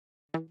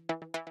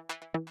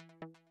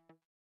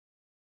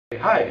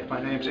Hi, my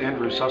name's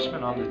Andrew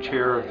Sussman. I'm the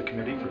chair of the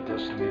Committee for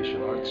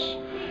Destination Arts.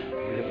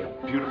 We have a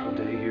beautiful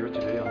day here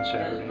today on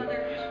Saturday.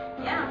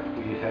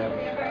 We have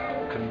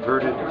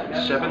converted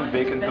 7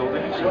 vacant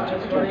buildings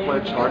into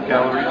full-fledged art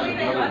galleries and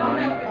another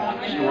 9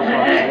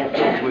 storefronts, all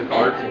filled with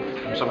art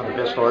from some of the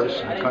best artists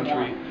in the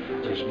country.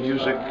 There's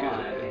music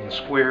in the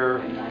square,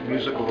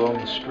 music along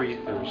the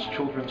street, there's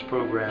children's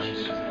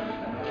programs.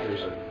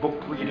 There's a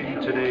book reading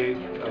today.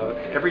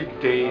 Every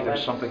day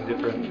there's something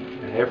different,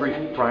 and every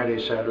Friday,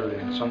 Saturday,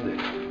 and Sunday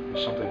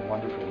there's something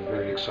wonderful and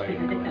very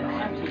exciting going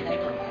on in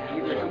Waynesboro.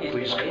 So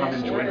please come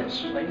and join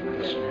us in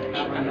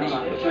Destination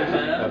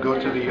Arts. Go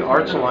to the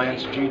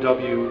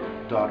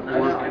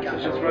artsalliancegw.org.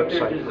 There's a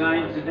website for more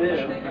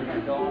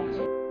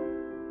information.